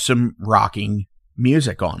have some rocking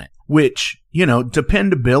music on it, which, you know,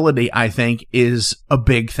 dependability, I think, is a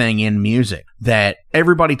big thing in music that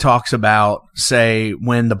everybody talks about. Say,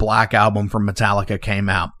 when the Black Album from Metallica came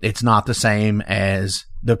out, it's not the same as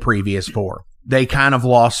the previous four. They kind of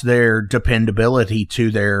lost their dependability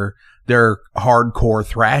to their hardcore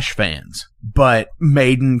thrash fans. But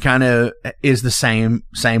Maiden kind of is the same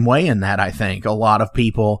way in that, I think. A lot of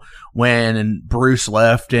people, when Bruce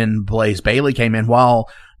left and Blaze Bayley came in, while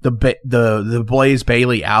the Blaze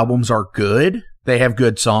Bayley albums are good, they have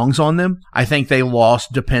good songs on them, I think they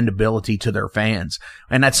lost dependability to their fans.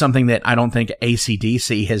 And that's something that I don't think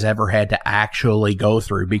AC/DC has ever had to actually go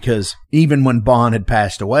through, because even when Bon had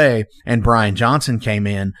passed away and Brian Johnson came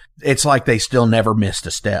in, it's like they still never missed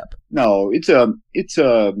a step. No, it's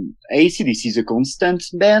AC/DC is a constant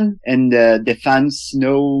band, and the fans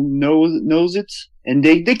knows it, and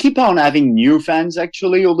they keep on having new fans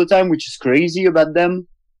actually all the time, which is crazy about them.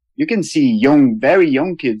 You can see very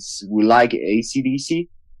young kids who like AC/DC,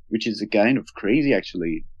 which is a kind of crazy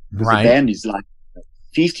actually. Right. The band is like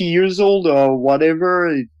 50 years old or whatever.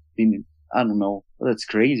 I don't know. That's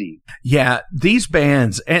crazy. Yeah, these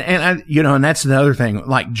bands, and that's the other thing.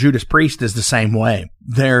 Like Judas Priest is the same way.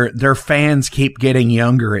 Their fans keep getting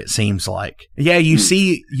younger, it seems like. Yeah, you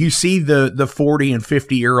see the 40 and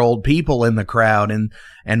 50-year-old people in the crowd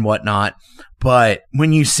and whatnot. But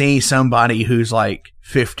when you see somebody who's like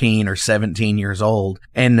 15 or 17 years old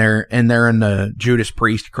and they're in the Judas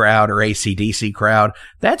Priest crowd or AC/DC crowd,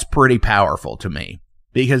 that's pretty powerful to me.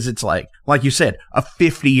 Because it's like you said, a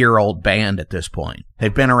 50-year-old band at this point.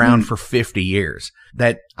 They've been around for 50 years.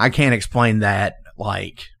 That I can't explain that,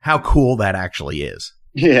 like, how cool that actually is.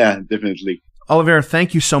 Yeah, definitely. Olivier,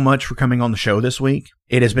 thank you so much for coming on the show this week.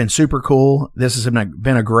 It has been super cool. This has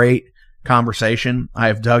been a great conversation. I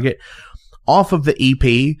have dug it. Off of the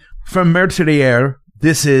EP from Meurtrieres,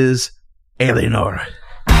 this is Eleanor.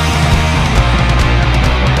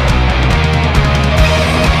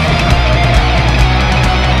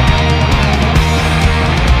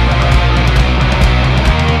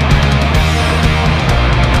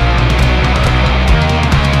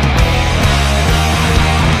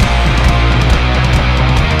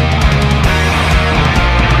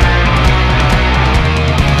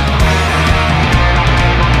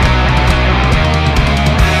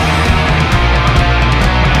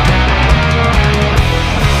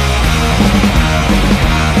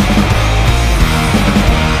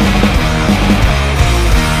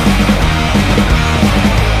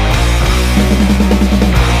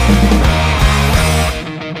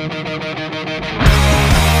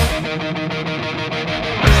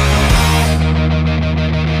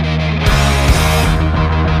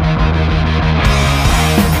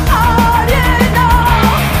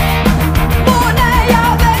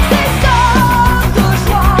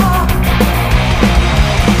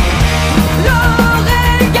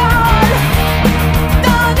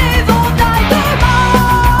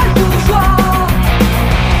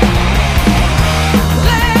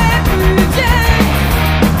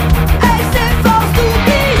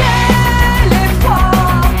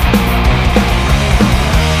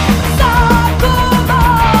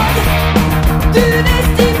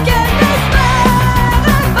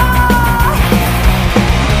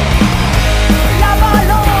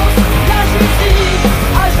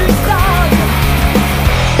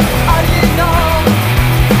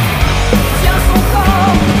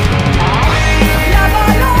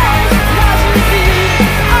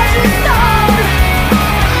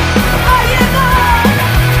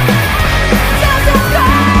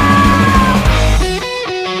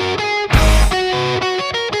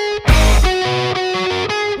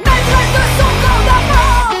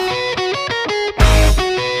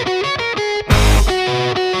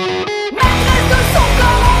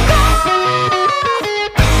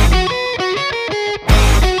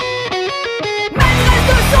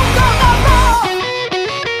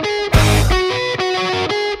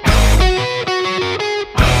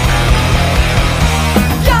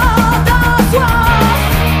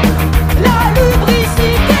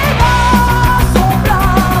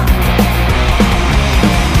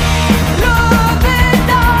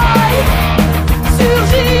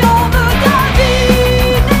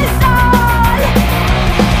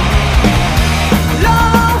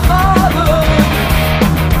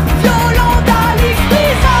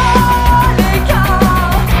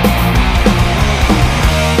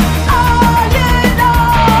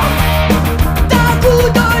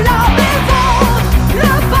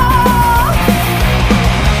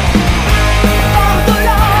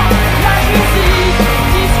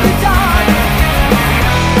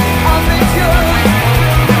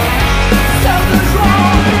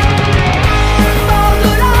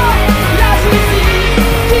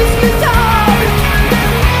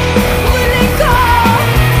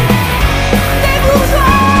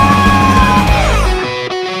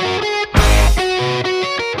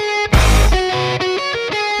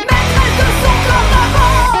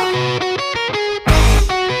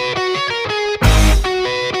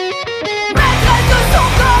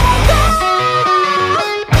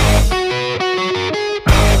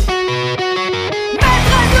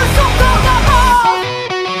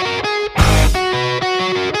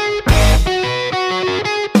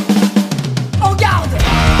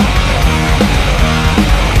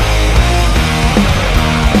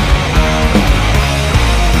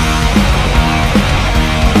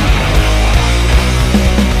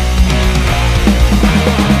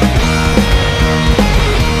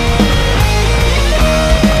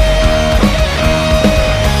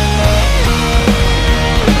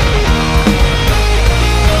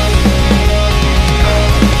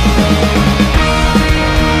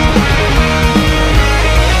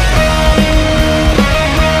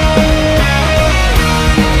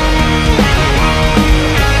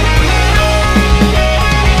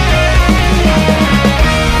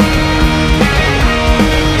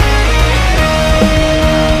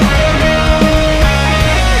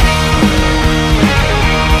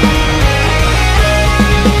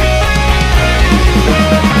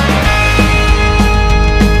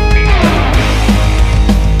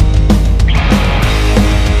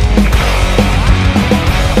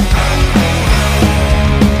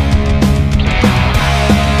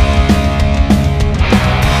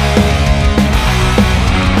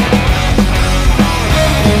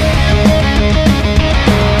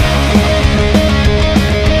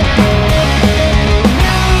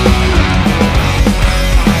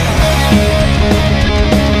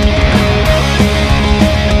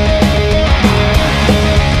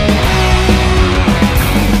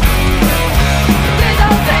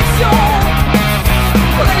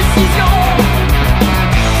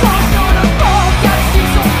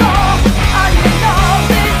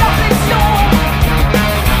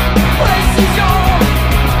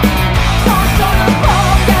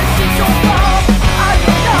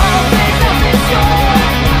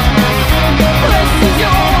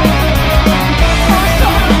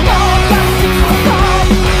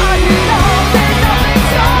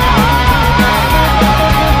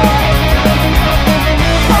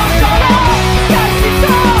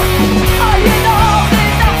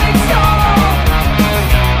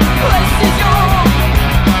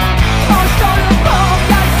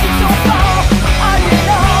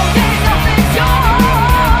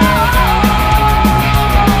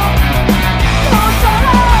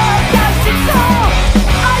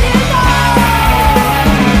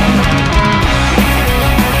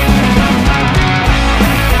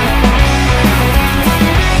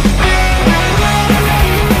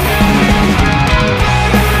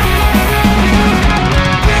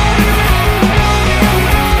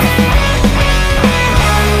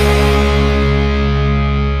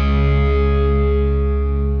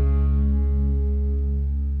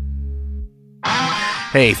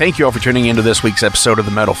 Hey, thank you all for tuning into this week's episode of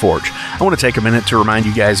the Metal Forge. I want to take a minute to remind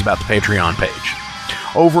you guys about the Patreon page.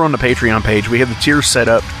 Over on the Patreon page, we have the tiers set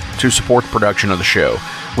up to support the production of the show.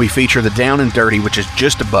 We feature the Down and Dirty, which is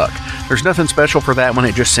just $1. There's nothing special for that one,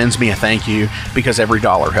 it just sends me a thank you because every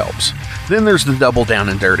dollar helps. Then there's the Double Down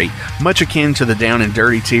and Dirty. Much akin to the Down and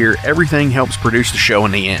Dirty tier, everything helps produce the show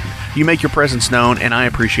in the end. You make your presence known, and I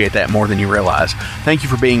appreciate that more than you realize. Thank you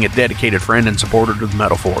for being a dedicated friend and supporter to the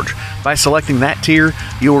Metal Forge. By selecting that tier,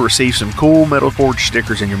 you will receive some cool Metal Forge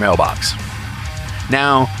stickers in your mailbox.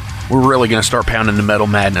 Now, we're really going to start pounding the metal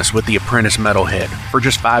madness with the Apprentice Metalhead for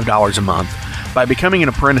just $5 a month. By becoming an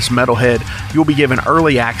Apprentice Metalhead, you'll be given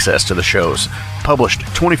early access to the shows, published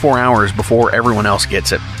 24 hours before everyone else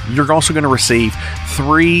gets it. You're also going to receive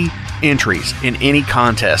 3 entries in any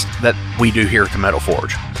contest that we do here at the Metal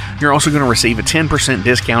Forge. You're also going to receive a 10%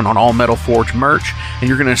 discount on all Metal Forge merch, and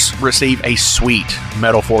you're going to receive a sweet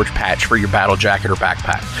Metal Forge patch for your battle jacket or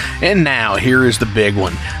backpack. And now, here is the big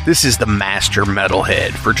one. This is the Master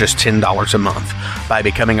Metalhead for just $10 a month. By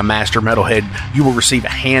becoming a Master Metalhead, you will receive a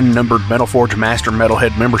hand-numbered Metal Forge Master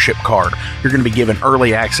Metalhead membership card. You're going to be given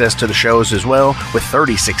early access to the shows as well, with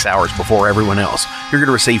 36 hours before everyone else. You're going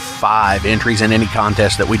to receive 5 entries in any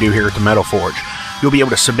contest that we do here at the Metal Forge. You'll be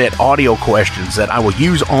able to submit audio questions that I will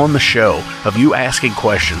use on the show of you asking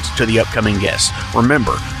questions to the upcoming guests.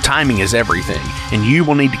 Remember, timing is everything, and you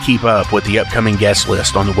will need to keep up with the upcoming guest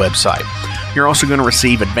list on the website. You're also going to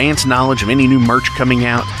receive advanced knowledge of any new merch coming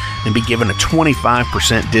out and be given a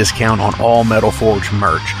 25% discount on all Metal Forge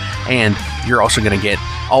merch. And you're also going to get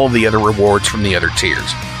all of the other rewards from the other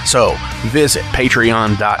tiers. So visit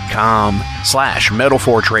patreon.com/Metal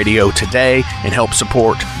Forge Radio today and help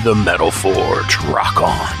support the Metal Forge. Rock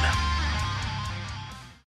on.